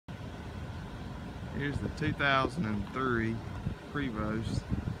Here's the 2003 Prevost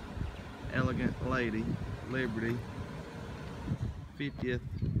Elegant Lady Liberty 50th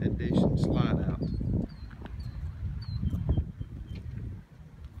edition slide out.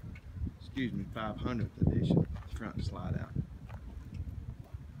 Excuse me, 500th edition front slide out.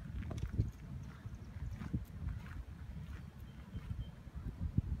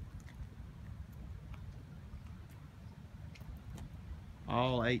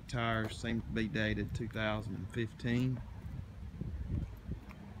 All 8 tires seem to be dated 2015.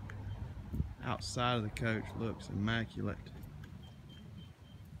 Outside of the coach looks immaculate.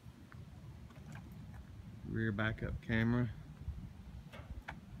 Rear backup camera.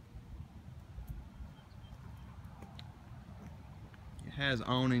 It has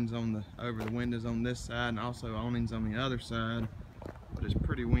awnings on over the windows on this side and also awnings on the other side, but it's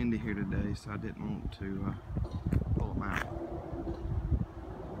pretty windy here today, so I didn't want to pull them out.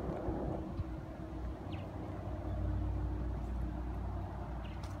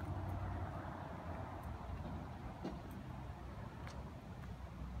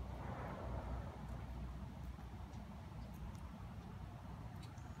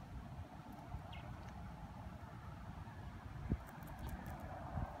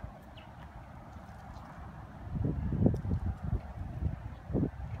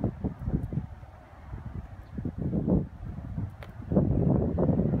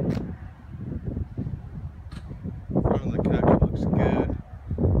 Front of the coach looks good.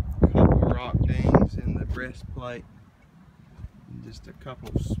 A couple of rock dings in the breastplate. And just a couple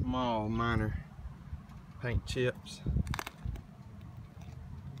of small minor paint chips.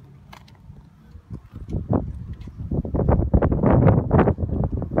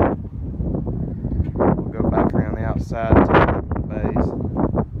 We'll go back around the outside and take a look at the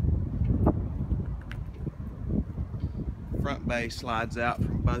bays. Front bay slides out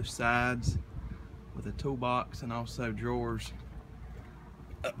from both sides with a toolbox and also drawers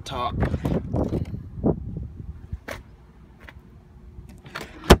up top.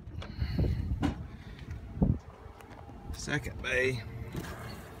 Second bay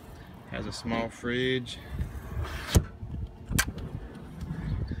has a small fridge,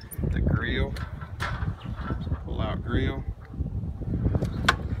 the grill, pull-out grill,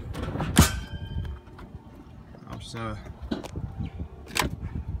 also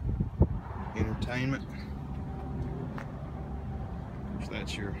entertainment. So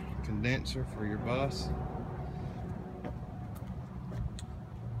that's your condenser for your bus,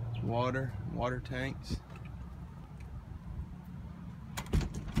 water tanks.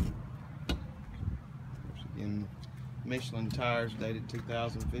 Again, Michelin tires dated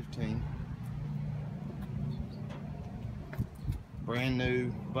 2015. Brand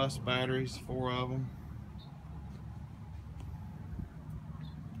new bus batteries, 4 of them.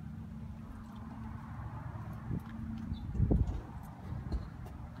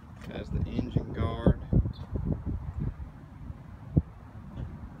 Has the engine guard.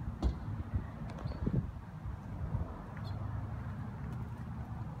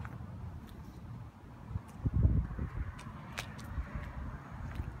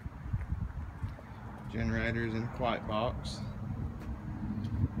 Generators in a quiet box.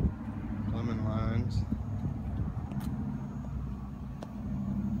 Plumbing lines.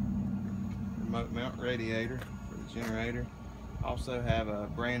 Remote mount radiator for the generator. Also have a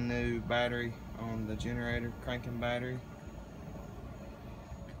brand new battery on the generator, cranking battery.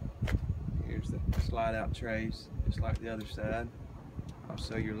 Here's the slide out trays, just like the other side.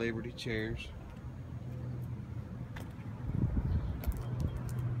 Also your Liberty chairs.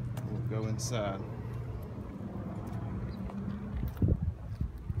 We'll go inside.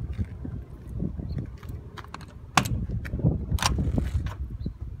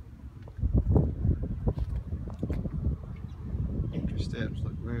 Steps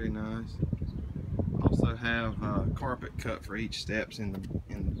look very nice. Also have carpet cut for each steps in the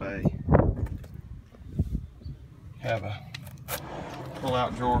bay. Have a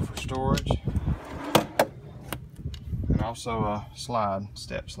pull-out drawer for storage, and also a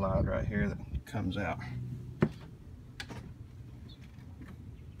step slide right here that comes out.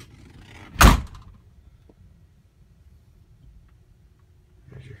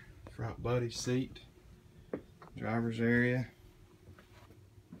 There's your front buddy seat, driver's area.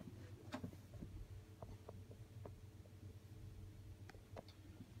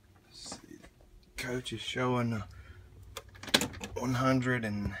 Coach is showing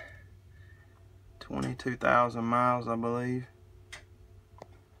 122,000 miles, I believe.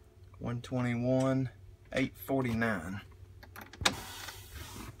 121,849.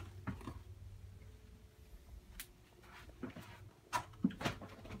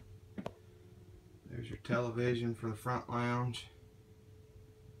 television for the front lounge.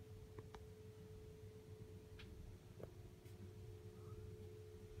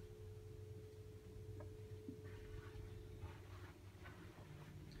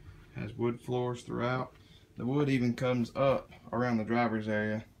 Has wood floors throughout. The wood even comes up around the driver's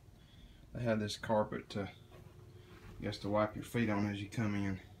area. They have this carpet to, I guess, to wipe your feet on as you come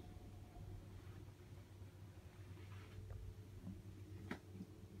in.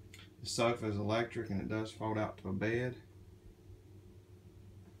 The sofa is electric and it does fold out to a bed.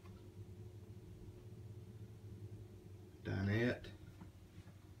 Dinette.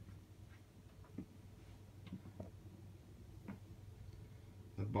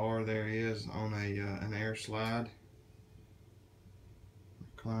 The bar there is on an air slide.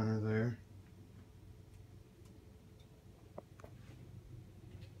 Recliner there.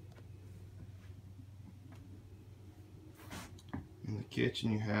 In the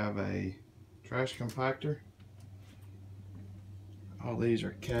kitchen you have a trash compactor. All these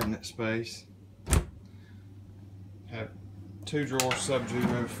are cabinet space. Have 2-drawer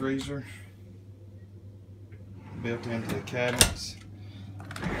Sub-Zero freezer built into the cabinets.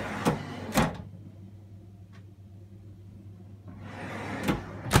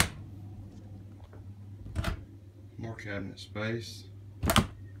 More cabinet space.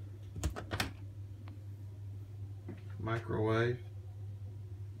 Microwave.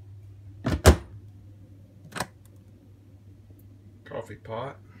 Coffee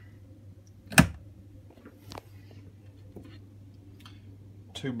pot.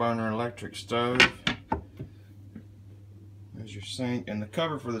 2-burner electric stove. There's your sink, and the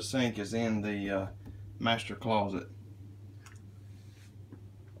cover for the sink is in the master closet.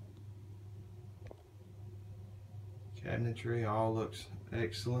 Cabinetry all looks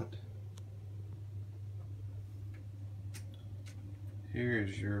excellent. Here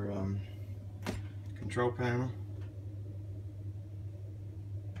is your control panel.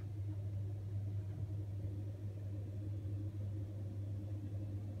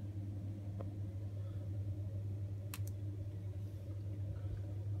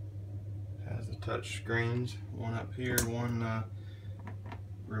 Has the touch screens, one up here, one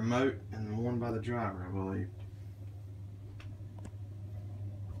remote, and one by the driver, I believe.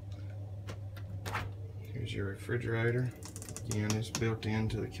 Here's your refrigerator. Again, it's built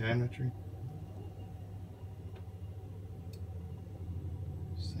into the cabinetry.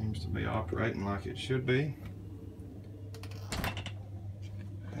 Seems to be operating like it should be.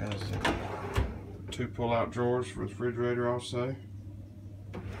 Has 2 pull-out drawers for the refrigerator also.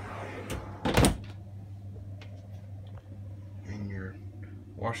 And your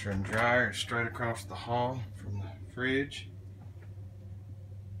washer and dryer is straight across the hall from the fridge.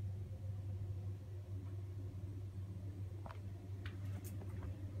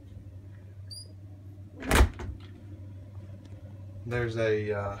 There's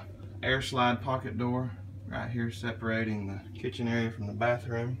a air slide pocket door right here separating the kitchen area from the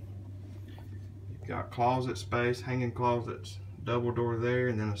bathroom. You've got closet space, hanging closets, double door there,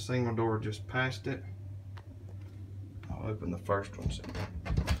 and then a single door just past it. I'll open the first one so you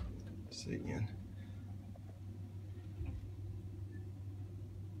can see in.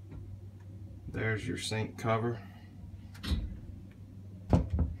 There's your sink cover.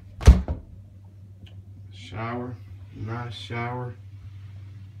 Shower. Nice shower,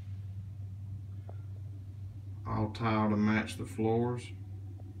 all tile to match the floors.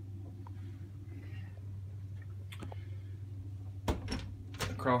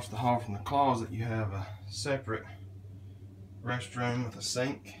 Across the hall from the closet you have a separate restroom with a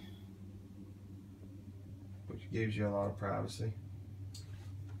sink, which gives you a lot of privacy.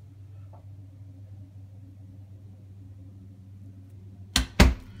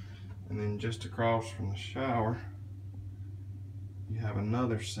 And then just across from the shower you have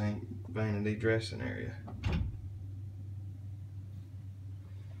another sink, vanity dressing area.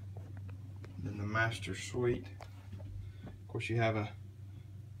 Then the master suite. Of course, you have a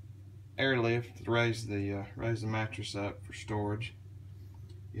airlift to raise the mattress up for storage.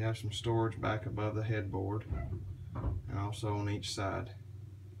 You have some storage back above the headboard, and also on each side.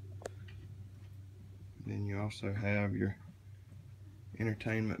 Then you also have your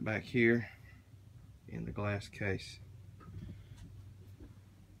entertainment back here in the glass case.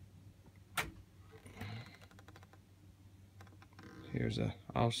 Here's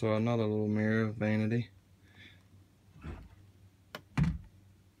also another little mirror vanity.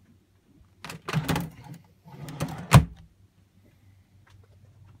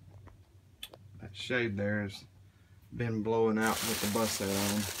 That shade there has been blowing out with the bus set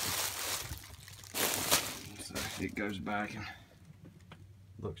on. So it goes back and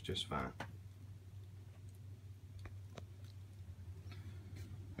looks just fine.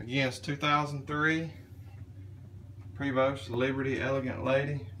 Again, it's 2003 Prevost Liberty Elegant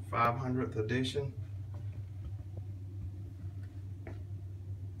Lady 500th edition.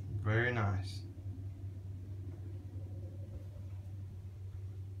 Very nice.